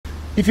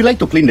If you like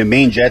to clean the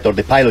main jet or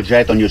the pilot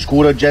jet on your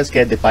scooter, just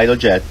get the pilot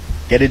jet,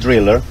 get a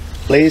driller,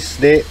 place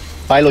the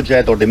pilot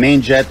jet or the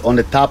main jet on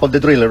the top of the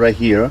driller right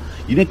here.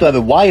 You need to have a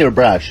wire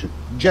brush.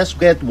 Just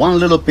get one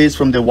little piece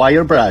from the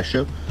wire brush,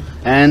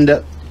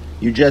 and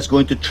you're just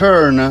going to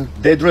turn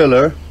the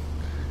driller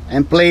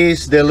and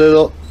place the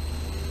little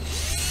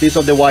piece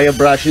of the wire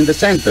brush in the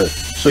center.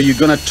 So you're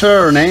gonna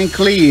turn and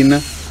clean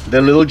the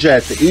little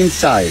jet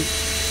inside.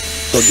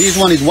 So this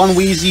one is one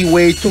easy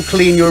way to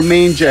clean your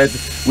main jet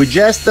with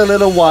just a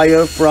little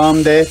wire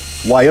from the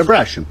wire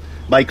brush.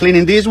 By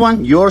cleaning this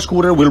one, your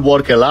scooter will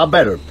work a lot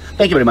better.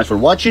 Thank you very much for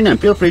watching, and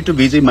feel free to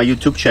visit my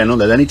YouTube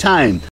channel at any time.